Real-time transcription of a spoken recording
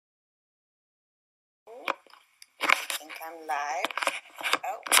I'm live.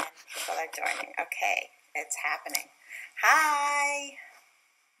 Oh, and people are joining. Okay, it's happening. Hi.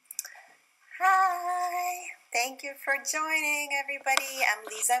 Thank you for joining, everybody. I'm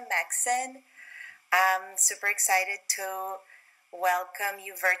Leeza Meksin. I'm super excited to welcome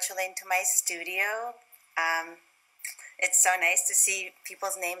you virtually into my studio. It's so nice to see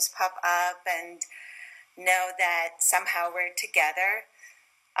people's names pop up and know that somehow we're together.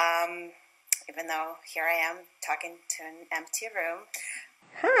 Even though here I am talking to an empty room.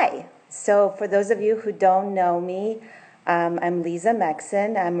 Hi. So for those of you who don't know me, I'm Leeza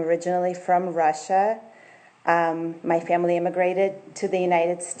Meksin. I'm originally from Russia. My family immigrated to the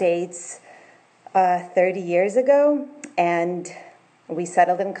United States 30 years ago, and we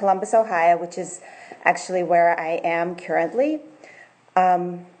settled in Columbus, Ohio, which is actually where I am currently.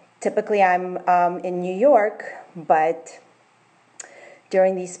 Typically, I'm in New York, but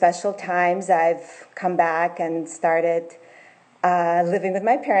during these special times, I've come back and started living with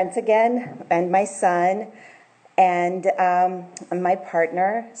my parents again, and my son, and my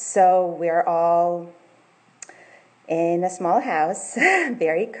partner. So we're all in a small house,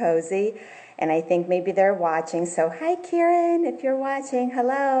 very cozy, and I think maybe they're watching. So hi, Kieran, if you're watching,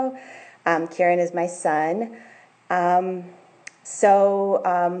 hello. Kieran is my son. So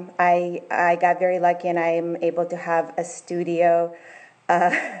I got very lucky, and I'm able to have a studio.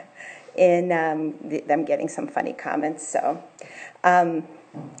 I'm getting some funny comments. So, I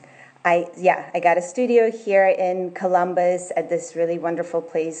got a studio here in Columbus at this really wonderful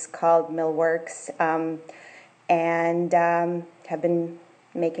place called Millworks, and have been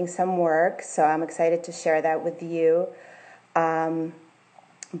making some work. So I'm excited to share that with you.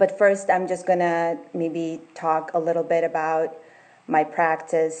 But first, I'm just gonna maybe talk a little bit about my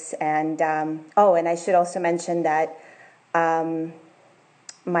practice, and and I should also mention that.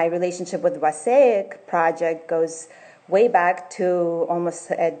 My relationship with Wassaic Project goes way back to almost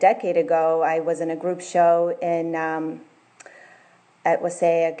a decade ago. I was in a group show at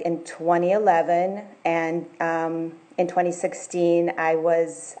Wassaic in 2011, and in 2016 I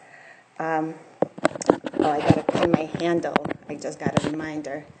was, I gotta pin my handle. I just got a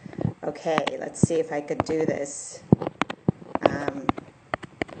reminder. Okay, let's see if I could do this.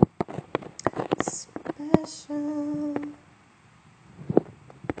 Special.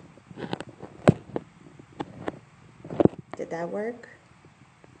 Did that work?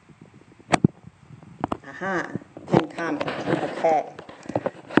 Pin comment. Okay.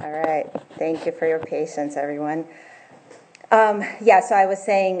 All right. Thank you for your patience, everyone. So I was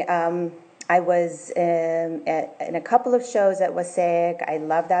saying I was in a couple of shows at Wassaic. I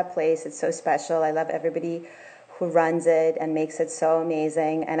love that place. It's so special. I love everybody who runs it and makes it so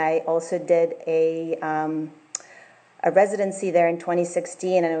amazing. And I also did a residency there in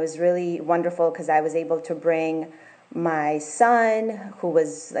 2016, and it was really wonderful because I was able to bring my son, who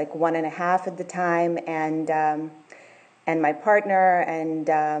was like 1.5 at the time, and my partner, and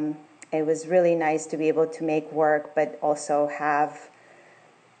it was really nice to be able to make work, but also have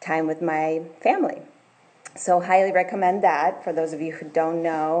time with my family. So highly recommend that for those of you who don't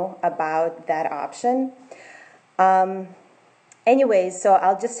know about that option. Anyways, so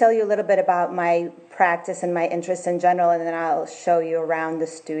I'll just tell you a little bit about my practice and my interests in general, and then I'll show you around the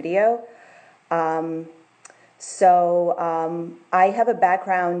studio. I have a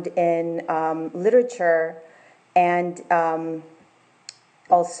background in literature and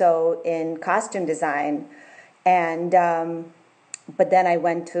also in costume design, and but then I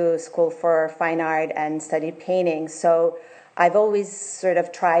went to school for fine art and studied painting. So I've always sort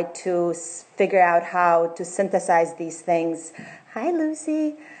of tried to figure out how to synthesize these things. Hi,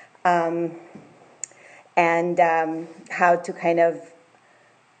 Lucy. And how to kind of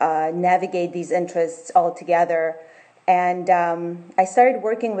navigate these interests all together. And I started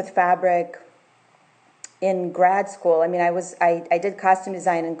working with fabric in grad school. I mean, I did costume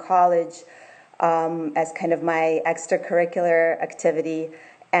design in college as kind of my extracurricular activity,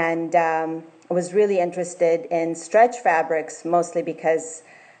 and was really interested in stretch fabrics, mostly because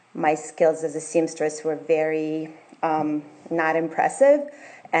my skills as a seamstress were very not impressive.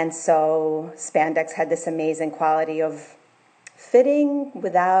 And so spandex had this amazing quality of fitting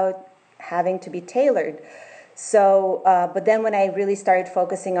without having to be tailored. So, but then when I really started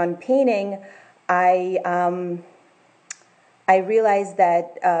focusing on painting, I realized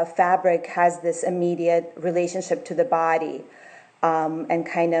that fabric has this immediate relationship to the body, and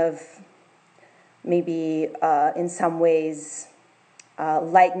kind of maybe in some ways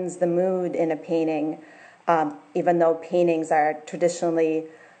lightens the mood in a painting, even though paintings are traditionally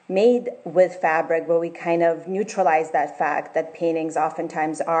made with fabric, but we kind of neutralize that fact that paintings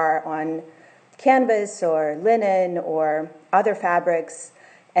oftentimes are on canvas or linen or other fabrics,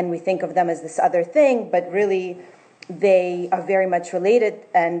 and we think of them as this other thing, but really they are very much related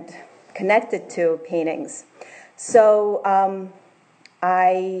and connected to paintings. So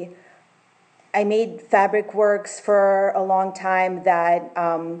I made fabric works for a long time that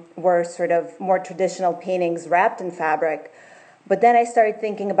were sort of more traditional paintings wrapped in fabric. But then I started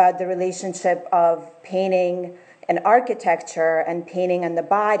thinking about the relationship of painting and architecture and painting and the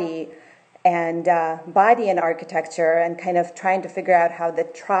body and architecture, and kind of trying to figure out how the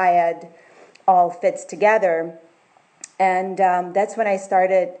triad all fits together. And that's when I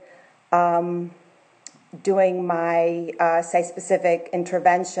started doing my site-specific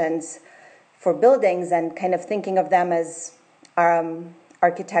interventions for buildings and kind of thinking of them as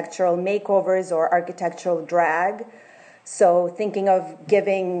architectural makeovers or architectural drag. So thinking of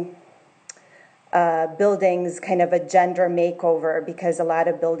giving buildings kind of a gender makeover, because a lot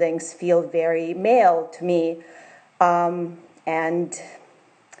of buildings feel very male to me. And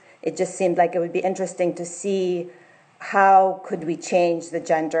it just seemed like it would be interesting to see how could we change the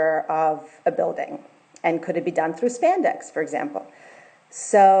gender of a building. And could it be done through spandex, for example?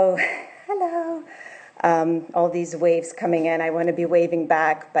 So, hello. All these waves coming in. I want to be waving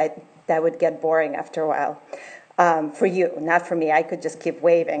back, but that would get boring after a while. For you, not for me. I could just keep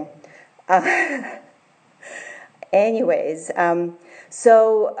waving. Anyways, I'm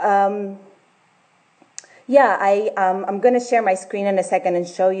going to share my screen in a second and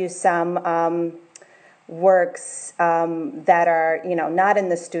show you some works that are, not in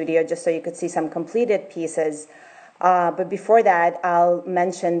the studio, just so you could see some completed pieces. But before that, I'll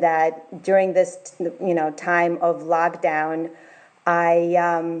mention that during this, time of lockdown,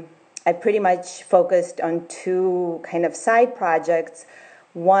 I pretty much focused on two kind of side projects.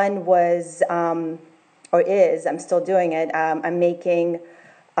 One was, I'm still doing it, I'm making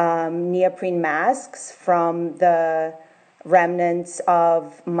neoprene masks from the remnants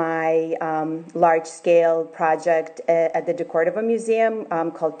of my large-scale project at the De Cordova Museum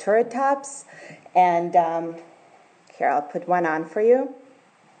called Turret Tops. And here, I'll put one on for you.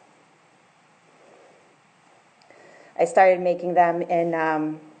 I started making them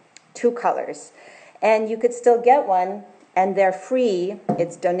in 2 colors. And you could still get one, and they're free.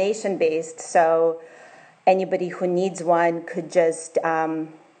 It's donation-based, so anybody who needs one could just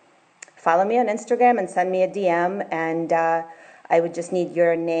follow me on Instagram and send me a DM, and I would just need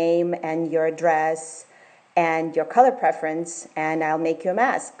your name and your address and your color preference, and I'll make you a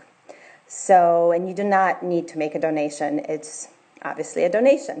mask. So, and you do not need to make a donation. It's obviously a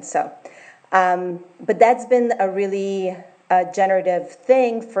donation. So, but that's been a really generative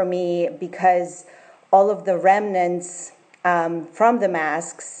thing for me, because all of the remnants from the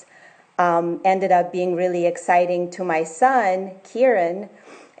masks ended up being really exciting to my son, Kieran.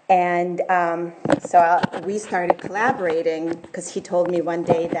 And we started collaborating, because he told me one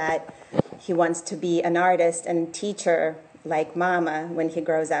day that he wants to be an artist and teacher like Mama when he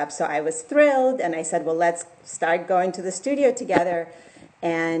grows up. So I was thrilled, and I said, well, let's start going to the studio together.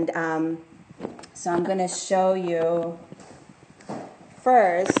 And so I'm going to show you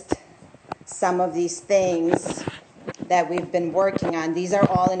first some of these things that we've been working on. These are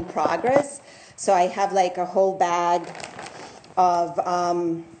all in progress. So I have like a whole bag of,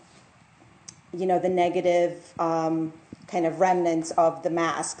 the negative kind of remnants of the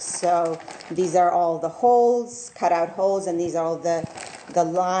masks. So these are all the holes, cut out holes, and these are all the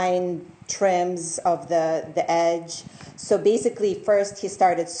line trims of the edge. So basically, first he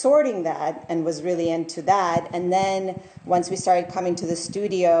started sorting that and was really into that. And then once we started coming to the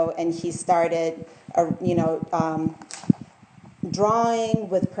studio and he started, drawing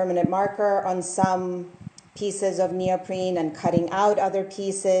with permanent marker on some pieces of neoprene and cutting out other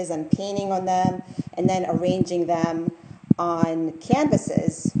pieces and painting on them and then arranging them on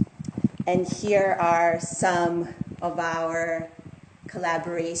canvases. And here are some of our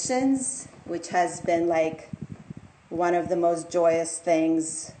collaborations, which has been like one of the most joyous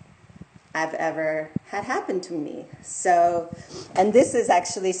things I've ever had happen to me. So, and this is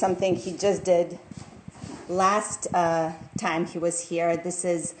actually something he just did last time he was here. This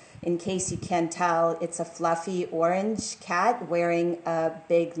is, in case you can't tell, it's a fluffy orange cat wearing a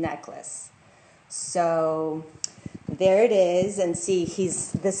big necklace. So there it is, and see,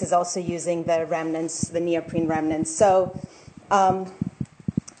 this is also using the remnants, the neoprene remnants. So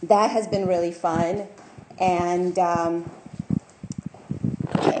that has been really fun. And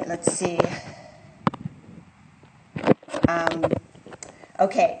okay, let's see.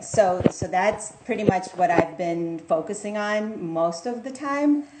 Okay, so that's pretty much what I've been focusing on most of the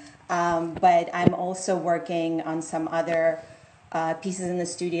time. But I'm also working on some other pieces in the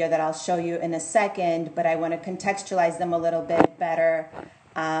studio that I'll show you in a second, but I want to contextualize them a little bit better.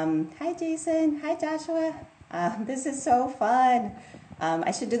 Hi, Jason. Hi, Joshua. This is so fun.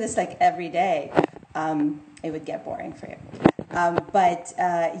 I should do this like every day. It would get boring for you.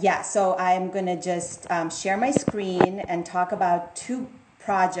 Yeah, so I'm going to just share my screen and talk about two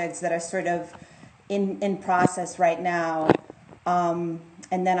projects that are sort of in process right now. And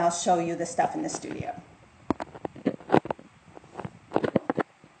then I'll show you the stuff in the studio.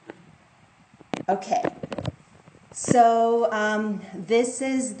 Okay, so this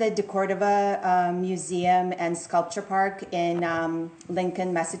is the De Cordova Museum and Sculpture Park in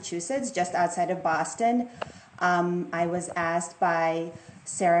Lincoln, Massachusetts, just outside of Boston. I was asked by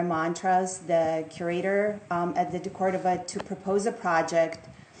Sarah Montrose, the curator at the De Cordova, to propose a project,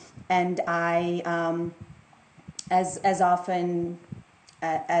 and I, as often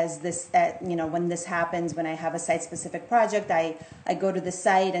as this, when this happens, when I have a site-specific project, I go to the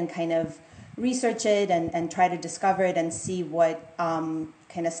site and kind of research it and try to discover it and see what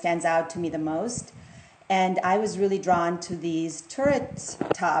kind of stands out to me the most. And I was really drawn to these turret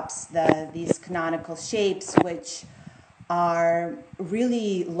tops, these canonical shapes, which are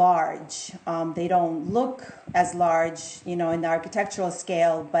really large. They don't look as large, in the architectural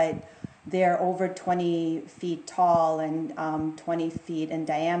scale, but they're over 20 feet tall and 20 feet in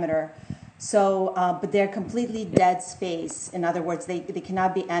diameter. So, but they're completely dead space. In other words, they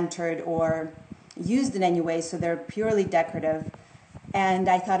cannot be entered or used in any way, so they're purely decorative. And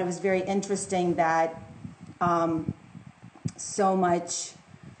I thought it was very interesting that so much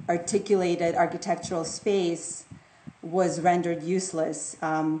articulated architectural space was rendered useless,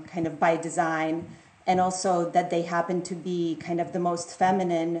 kind of by design, and also that they happen to be kind of the most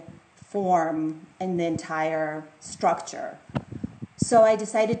feminine form in the entire structure. So I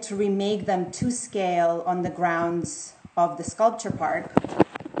decided to remake them to scale on the grounds of the sculpture park.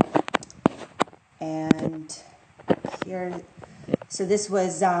 And here, so this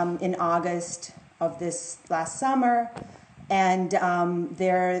was in August of this last summer, and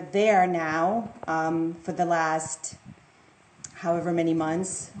they're there now for the last however many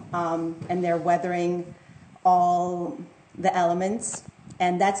months, and they're weathering all the elements,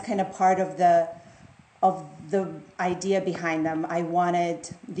 and that's kind of part of the idea behind them. I wanted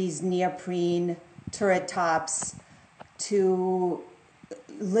these neoprene turret tops to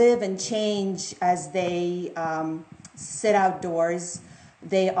live and change as they sit outdoors.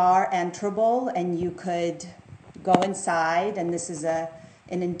 They are enterable, and you could go inside, and this is an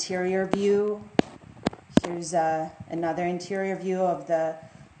interior view. Here's another interior view of the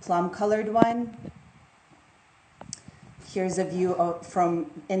plum-colored one. Here's a view from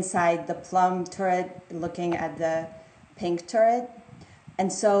inside the plum turret, looking at the pink turret.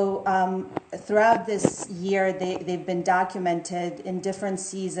 And so throughout this year, they've been documented in different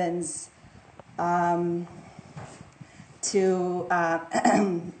seasons to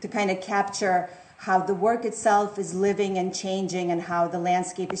kind of capture how the work itself is living and changing and how the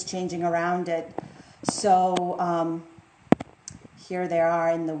landscape is changing around it. So here they are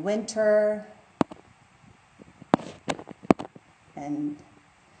in the winter, and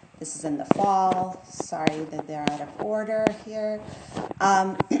this is in the fall. Sorry that they're out of order here.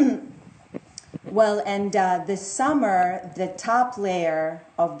 Well, and this summer, the top layer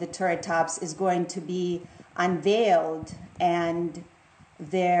of the turret tops is going to be unveiled, and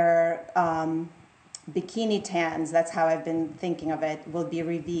their bikini tans, that's how I've been thinking of it, will be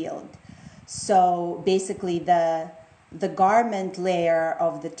revealed. So basically the garment layer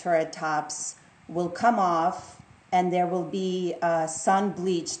of the turret tops will come off, and there will be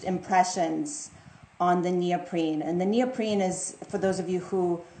sun-bleached impressions on the neoprene. And the neoprene is, for those of you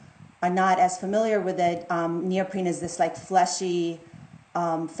who are not as familiar with it, neoprene is this like fleshy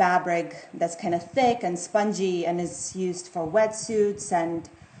fabric that's kind of thick and spongy and is used for wetsuits and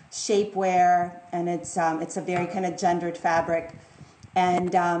shapewear, and it's a very kind of gendered fabric.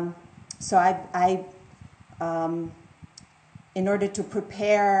 And so I in order to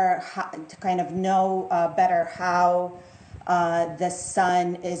prepare, to kind of know better how the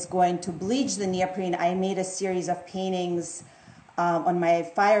sun is going to bleach the neoprene, I made a series of paintings on my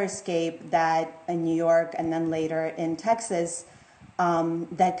fire escape that in New York and then later in Texas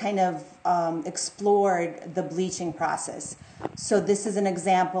that kind of explored the bleaching process. So this is an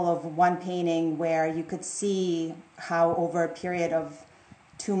example of one painting where you could see how over a period of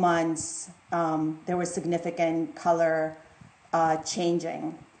 2 months there was significant color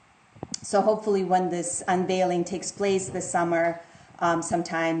changing. So hopefully when this unveiling takes place this summer,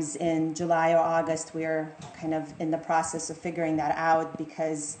 sometimes in July or August, we're kind of in the process of figuring that out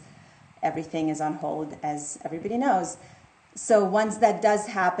because everything is on hold, as everybody knows. So once that does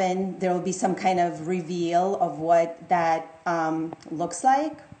happen, there will be some kind of reveal of what that looks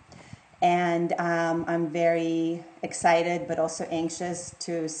like. And I'm very excited, but also anxious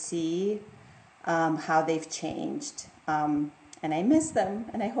to see how they've changed. And I miss them,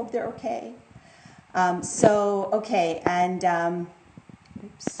 and I hope they're okay. Okay, and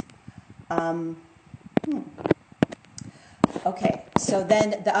oops. Okay, so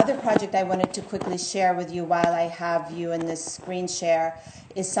then the other project I wanted to quickly share with you while I have you in this screen share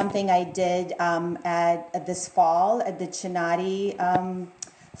is something I did at this fall at the Chinati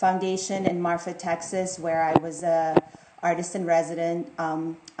Foundation in Marfa, Texas, where I was a artist in resident.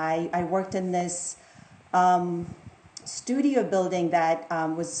 I worked in this studio building that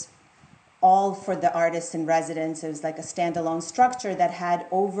was all for the artists in residence. It was like a standalone structure that had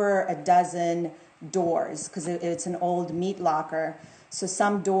over a dozen doors because it's an old meat locker. So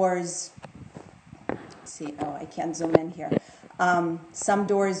some doors, I can't zoom in here. Some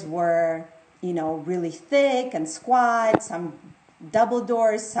doors were, really thick and squat, some double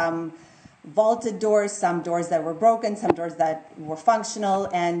doors, some vaulted doors, some doors that were broken, some doors that were functional,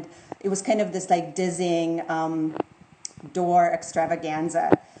 and it was kind of this like dizzying door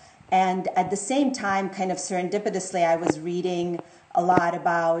extravaganza. And at the same time, kind of serendipitously, I was reading a lot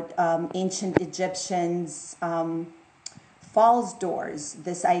about ancient Egyptians' false doors,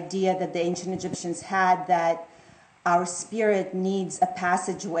 this idea that the ancient Egyptians had that our spirit needs a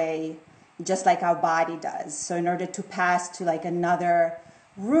passageway just like our body does. So in order to pass to like another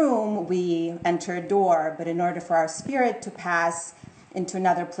room, we enter a door, but in order for our spirit to pass into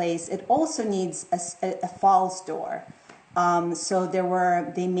another place, it also needs a false door. So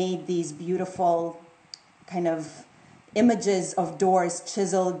they made these beautiful kind of images of doors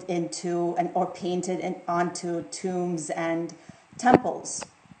chiseled into or painted onto tombs and temples.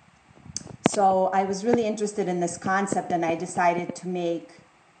 So I was really interested in this concept, and I decided to make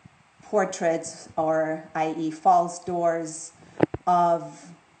portraits, or i.e. false doors,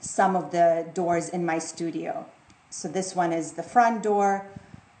 of some of the doors in my studio. So this one is the front door.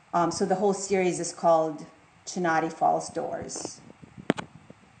 So the whole series is called Chinati False Doors.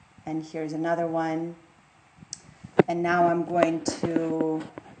 And here's another one. And now I'm going to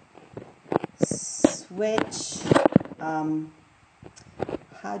switch.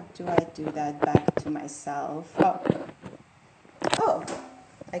 How do I do that back to myself? Oh,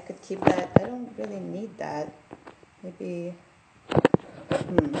 I could keep that. I don't really need that. Maybe.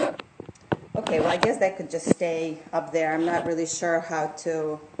 Okay, well, I guess that could just stay up there. I'm not really sure how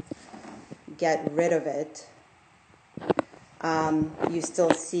to get rid of it. You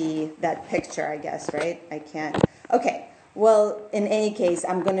still see that picture, I guess, right? I can't. Okay, well, in any case,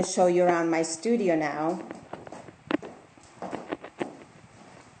 I'm going to show you around my studio now.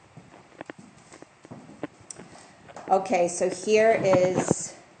 Okay, so here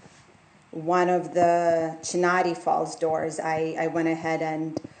is one of the Chinati Falls doors. I went ahead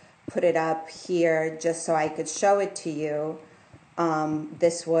and put it up here just so I could show it to you.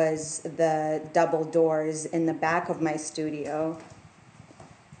 This was the double doors in the back of my studio.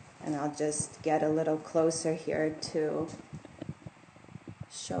 And I'll just get a little closer here to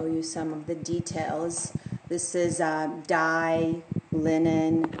show you some of the details. This is dye,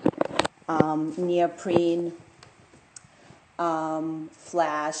 linen, neoprene,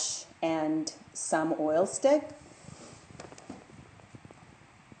 flash, and some oil stick.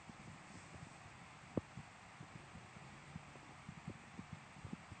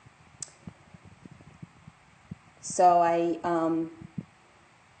 So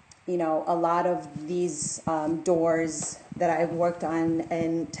a lot of these doors that I've worked on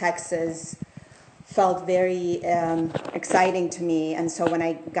in Texas felt very exciting to me. And so when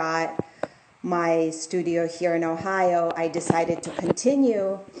I got my studio here in Ohio, I decided to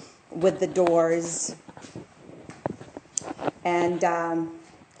continue with the doors. And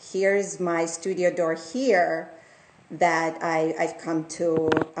here's my studio door here that I've come to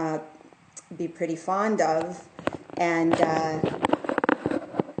be pretty fond of. And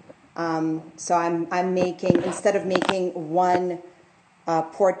so I'm making, instead of making one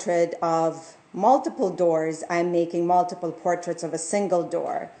portrait of multiple doors, I'm making multiple portraits of a single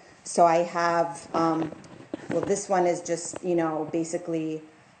door. So I have, this one is just, basically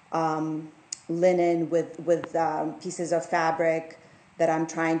linen with pieces of fabric that I'm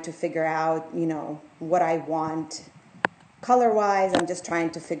trying to figure out, what I want. Color-wise, I'm just trying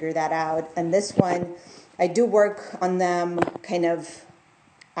to figure that out. And this one, I do work on them kind of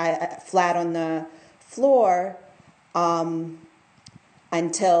flat on the floor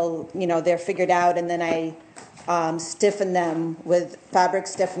until, they're figured out, and then I stiffen them with fabric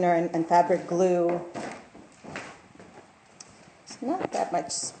stiffener and fabric glue not that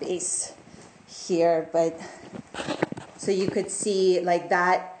much space here, but so you could see like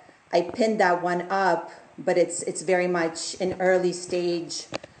that. I pinned that one up, but it's very much in early stage.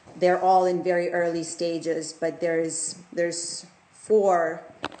 They're all in very early stages, but there's 4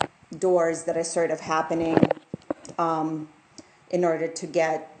 doors that are sort of happening in order to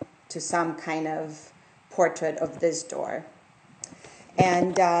get to some kind of portrait of this door.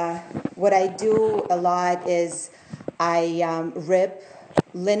 And what I do a lot is I rip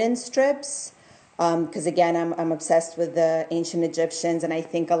linen strips, because again, I'm obsessed with the ancient Egyptians, and I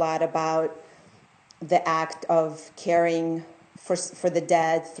think a lot about the act of caring for the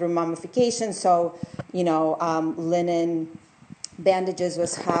dead through mummification. So, linen bandages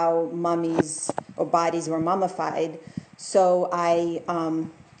was how mummies or bodies were mummified. So I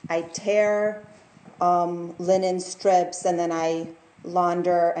tear linen strips, and then I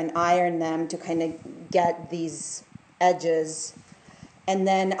launder and iron them to kind of get these edges, and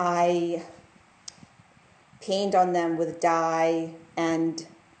then I paint on them with dye and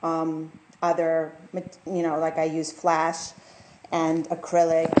other, like I use flash and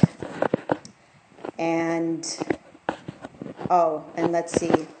acrylic, and let's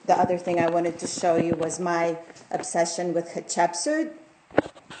see, the other thing I wanted to show you was my obsession with Hatshepsut.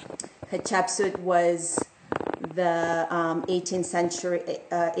 Hatshepsut was the 18th century,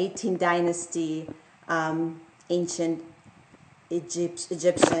 18th dynasty ancient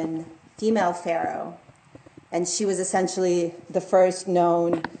Egyptian female pharaoh. And she was essentially the first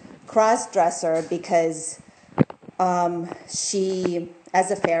known cross-dresser because she, as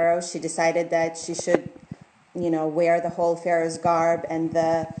a pharaoh, she decided that she should, wear the whole pharaoh's garb and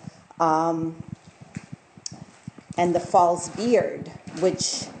the false beard,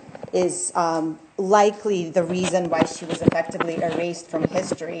 which is likely the reason why she was effectively erased from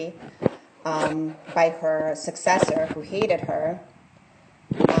history by her successor, who hated her.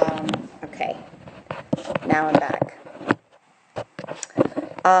 Okay, now I'm back.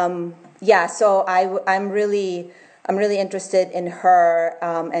 So I'm really interested in her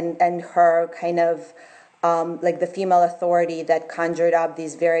and her kind of like the female authority that conjured up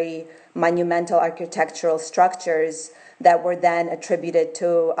these very monumental architectural structures that were then attributed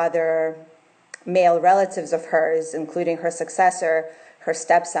to other male relatives of hers, including her successor, her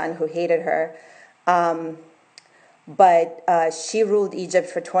stepson, who hated her. But she ruled Egypt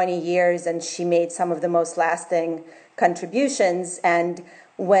for 20 years, and she made some of the most lasting contributions. And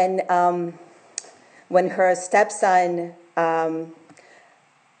when her stepson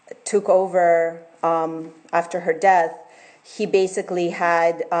took over after her death, he basically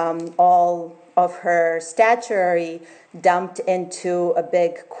had all of her statuary dumped into a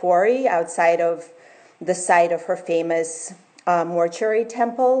big quarry outside of the site of her famous mortuary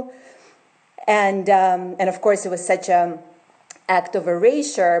temple. And of course, it was such an act of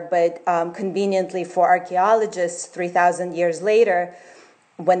erasure, but conveniently for archaeologists 3,000 years later,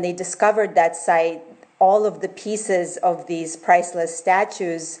 when they discovered that site, all of the pieces of these priceless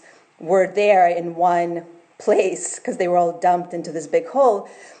statues were there in one place because they were all dumped into this big hole.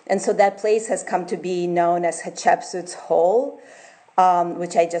 And so that place has come to be known as Hatshepsut's Hole,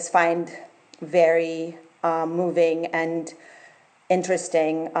 which I just find very moving and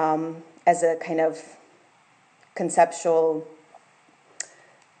interesting as a kind of conceptual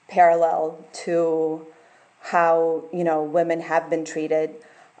parallel to how, women have been treated.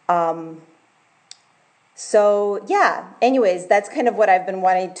 Anyways, that's kind of what I've been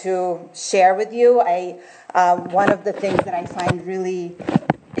wanting to share with you. One of the things that I find really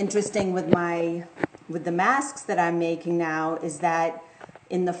interesting with the masks that I'm making now is that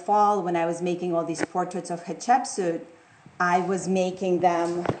in the fall, when I was making all these portraits of Hatshepsut, I was making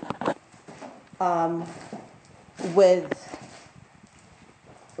them with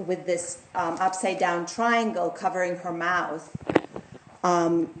this upside down triangle covering her mouth.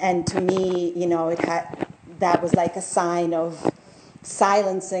 And to me, that was like a sign of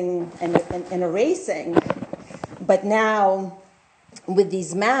silencing and erasing. But now, with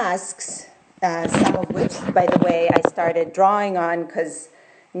these masks, some of which, by the way, I started drawing on because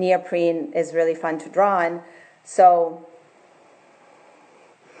neoprene is really fun to draw on. So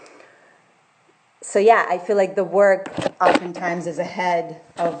I feel like the work oftentimes is ahead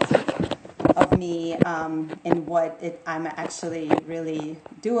of me in what I'm actually really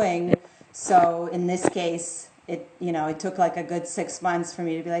doing. So in this case, it took like a good 6 months for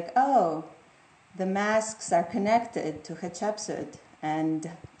me to be like, oh, the masks are connected to Hatshepsut, and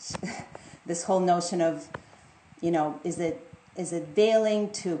this whole notion of, is it veiling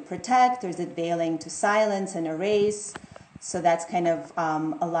to protect, or is it veiling to silence and erase? So that's kind of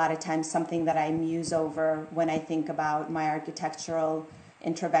a lot of times something that I muse over when I think about my architectural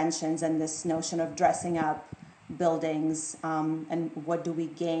interventions and this notion of dressing up buildings, and what do we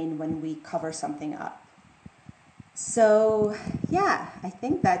gain when we cover something up. So yeah, I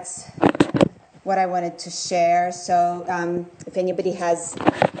think that's what I wanted to share. So if anybody has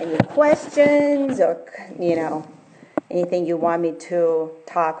any questions or, anything you want me to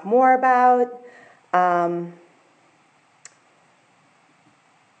talk more about.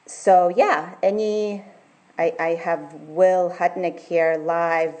 So yeah, I have Will Hutnick here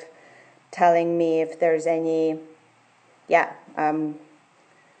live telling me if there's any, I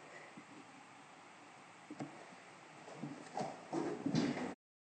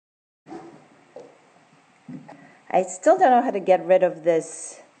still don't know how to get rid of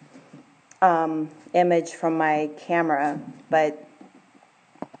this image from my camera, but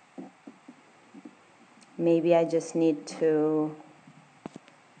maybe I just need to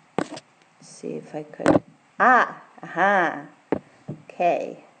see if I could.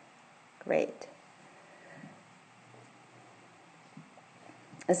 Okay, great.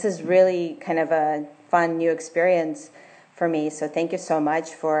 This is really kind of a fun new experience for me, so thank you so much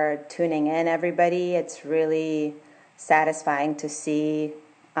for tuning in, everybody. It's really satisfying to see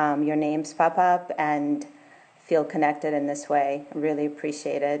your names pop up and feel connected in this way. I really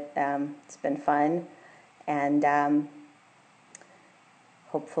appreciate it. It's been fun, and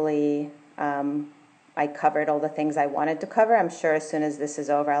hopefully I covered all the things I wanted to cover. I'm sure as soon as this is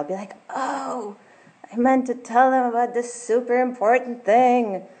over, I'll be like, oh, I meant to tell them about this super important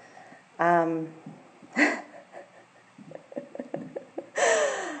thing.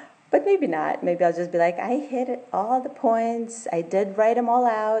 But maybe not. Maybe I'll just be like, I hit all the points. I did write them all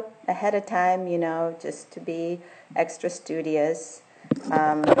out ahead of time, just to be extra studious.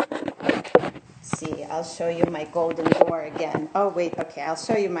 See, I'll show you my golden door again. Oh, wait, okay, I'll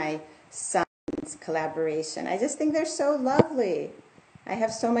show you my son's collaboration. I just think they're so lovely. I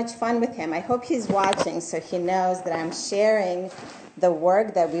have so much fun with him. I hope he's watching so he knows that I'm sharing the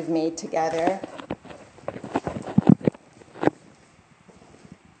work that we've made together.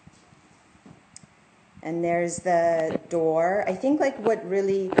 And there's the door. I think what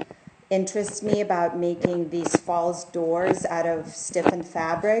really interests me about making these false doors out of stiffened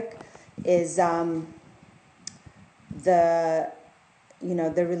fabric is the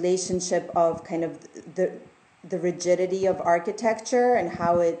relationship of kind of the rigidity of architecture and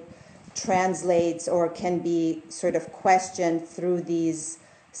how it translates or can be sort of questioned through these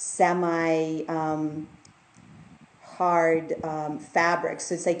hard fabrics.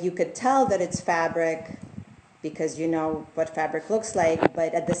 So it's like you could tell that it's fabric because you know what fabric looks like,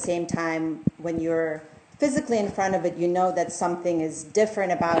 but at the same time, when you're physically in front of it, you know that something is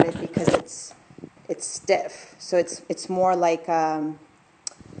different about it because it's stiff. So it's more like a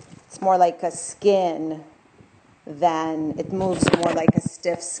skin than it moves more like a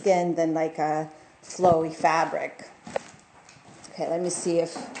stiff skin than like a flowy fabric. Okay, let me see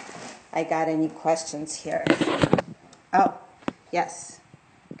if I got any questions here. Oh, yes.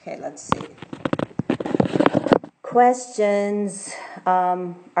 Okay, let's see. Questions.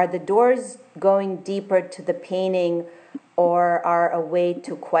 Are the doors going deeper to the painting or are a way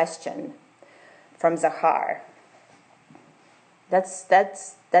to question? From Zahar. That's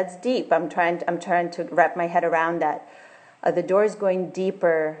deep. I'm trying to wrap my head around that. Are the doors going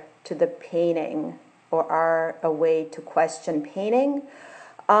deeper to the painting or are a way to question painting?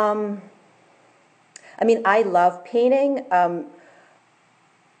 I love painting.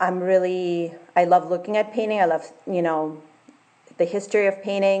 I love looking at painting. I love, the history of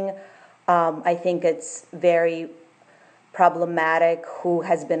painting. I think it's very problematic who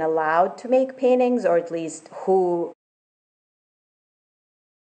has been allowed to make paintings, or at least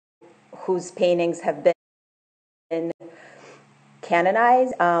whose paintings have been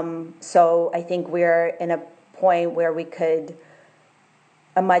canonized. So I think we're in a point where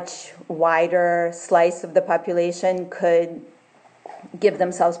a much wider slice of the population could give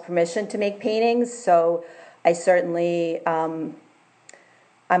themselves permission to make paintings. So I certainly I'm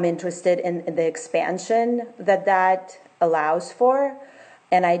interested in the expansion that allows for.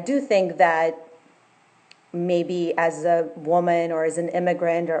 And I do think that maybe as a woman or as an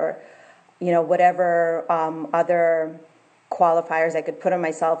immigrant or, whatever other qualifiers I could put on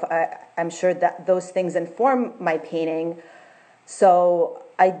myself, I'm sure that those things inform my painting. So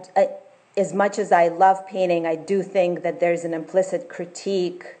I, as much as I love painting, I do think that there's an implicit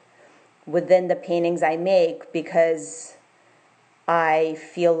critique within the paintings I make because I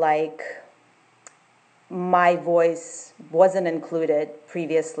feel like my voice wasn't included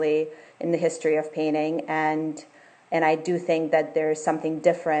previously in the history of painting, and And I do think that there's something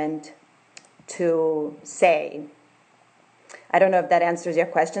different to say. I don't know if that answers your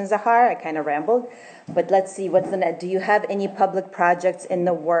question, Zahar. I kind of rambled. But let's see, what's the next? Do you have any public projects in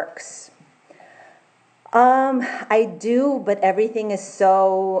the works? I do, but everything is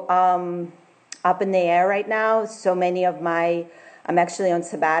so up in the air right now. So many of I'm actually on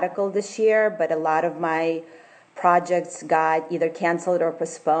sabbatical this year, but a lot of my projects got either canceled or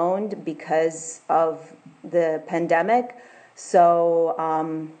postponed because of the pandemic. So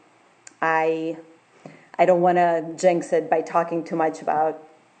I don't want to jinx it by talking too much about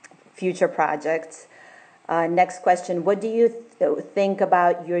future projects. Next question, what do you think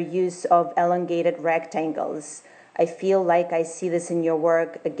about your use of elongated rectangles? I feel like I see this in your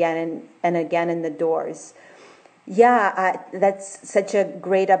work again and again in the doors. Yeah, that's such a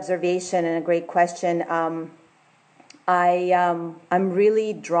great observation and a great question. I'm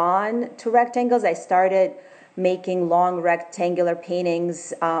really drawn to rectangles. I started making long rectangular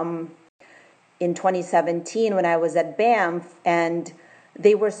paintings in 2017 when I was at Banff, and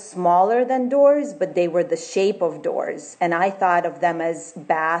they were smaller than doors, but they were the shape of doors. And I thought of them as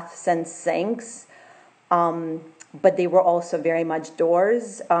baths and sinks, but they were also very much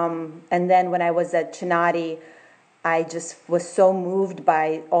doors. And then when I was at Chinati, I just was so moved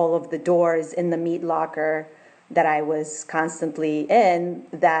by all of the doors in the meat locker that I was constantly in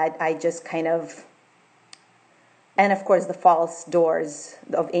that I just kind of, and of course the false doors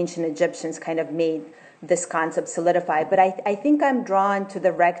of ancient Egyptians kind of made this concept solidify. But I think I'm drawn to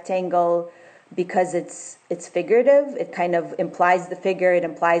the rectangle because it's figurative. It kind of implies the figure, it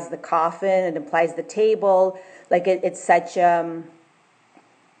implies the coffin, it implies the table. Like it's such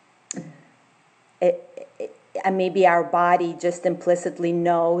maybe our body just implicitly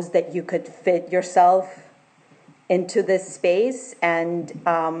knows that you could fit yourself into this space, and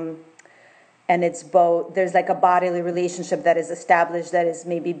it's both. There's like a bodily relationship that is established that is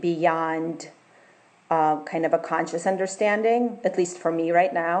maybe beyond kind of a conscious understanding, at least for me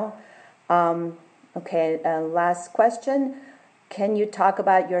right now. Okay, last question. Can you talk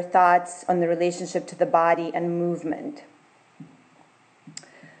about your thoughts on the relationship to the body and movement?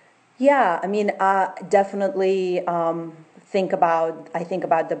 Yeah, I mean, definitely I think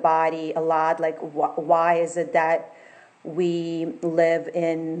about the body a lot. Like, why is it that we live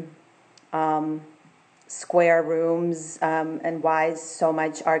in square rooms, and why is so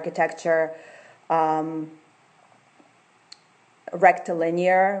much architecture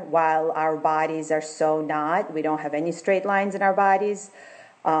rectilinear while our bodies are so not? We don't have any straight lines in our bodies,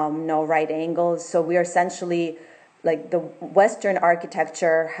 no right angles. So we're essentially, like, the Western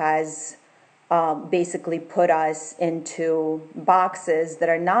architecture has basically put us into boxes that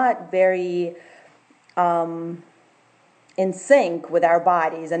are not very in sync with our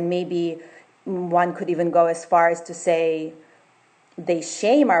bodies. And maybe one could even go as far as to say they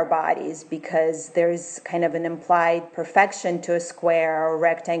shame our bodies because there's kind of an implied perfection to a square or a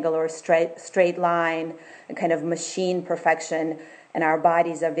rectangle or a straight line, a kind of machine perfection, and our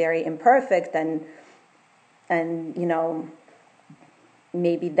bodies are very imperfect, and you know,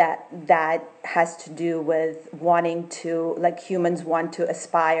 maybe that has to do with wanting to, like, humans want to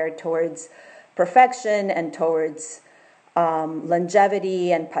aspire towards perfection and towards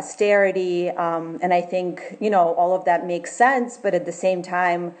longevity and posterity, and I think, you know, all of that makes sense, but at the same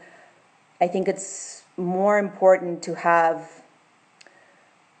time, I think it's more important to have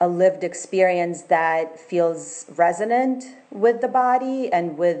a lived experience that feels resonant with the body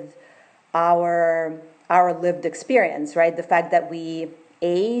and with our lived experience, right? The fact that we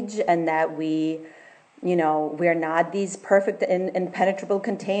age and that we, you know, we're not these perfect impenetrable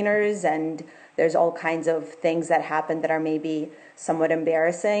containers, and there's all kinds of things that happen that are maybe somewhat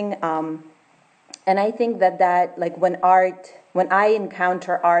embarrassing. And I think that like when I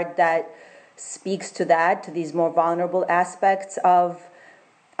encounter art that speaks to that, to these more vulnerable aspects of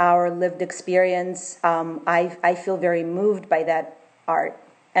our lived experience, I feel very moved by that art.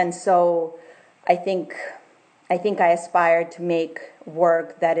 And so I think I aspire to make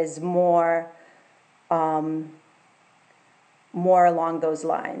work that is more along those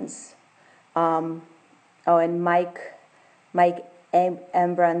lines. And Mike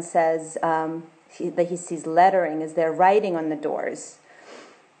Embran says that he sees lettering. Is there writing on the doors?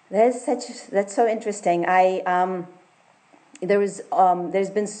 That's so interesting. There's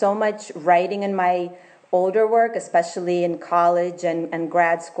been so much writing in my older work, especially in college and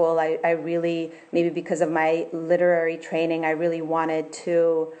grad school. I really, maybe because of my literary training, I really wanted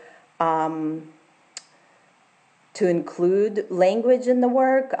to include language in the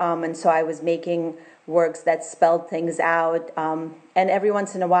work, and so I was making works that spelled things out, and every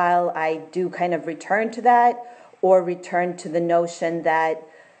once in a while I do kind of return to that, or return to the notion that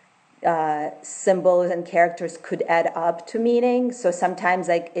symbols and characters could add up to meaning. So sometimes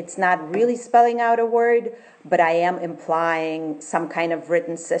like it's not really spelling out a word, but I am implying some kind of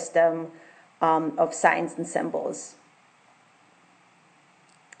written system of signs and symbols.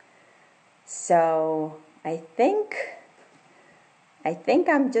 So I think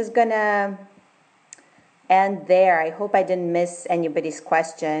I'm just gonna end there. I hope I didn't miss anybody's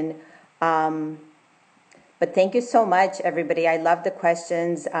question. But thank you so much, everybody. I love the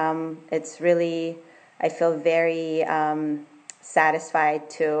questions. It's really, I feel very satisfied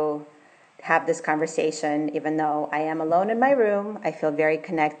to have this conversation, even though I am alone in my room. I feel very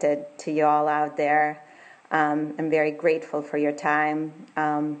connected to you all out there. I'm very grateful for your time.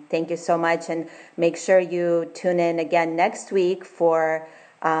 Thank you so much. And make sure you tune in again next week for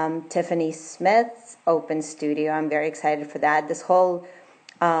Tiffany Smith's Open Studio. I'm very excited for that. This whole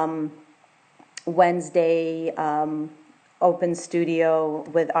Wednesday Open Studio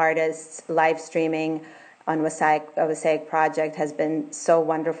with artists live streaming on Wassaic Project has been so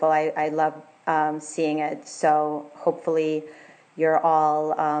wonderful. I love seeing it. So hopefully you're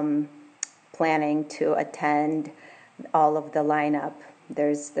all planning to attend all of the lineup.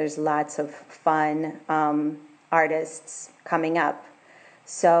 There's lots of fun artists coming up.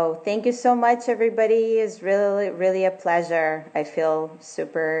 So thank you so much, everybody. It's really, really a pleasure. I feel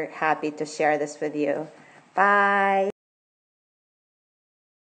super happy to share this with you. Bye.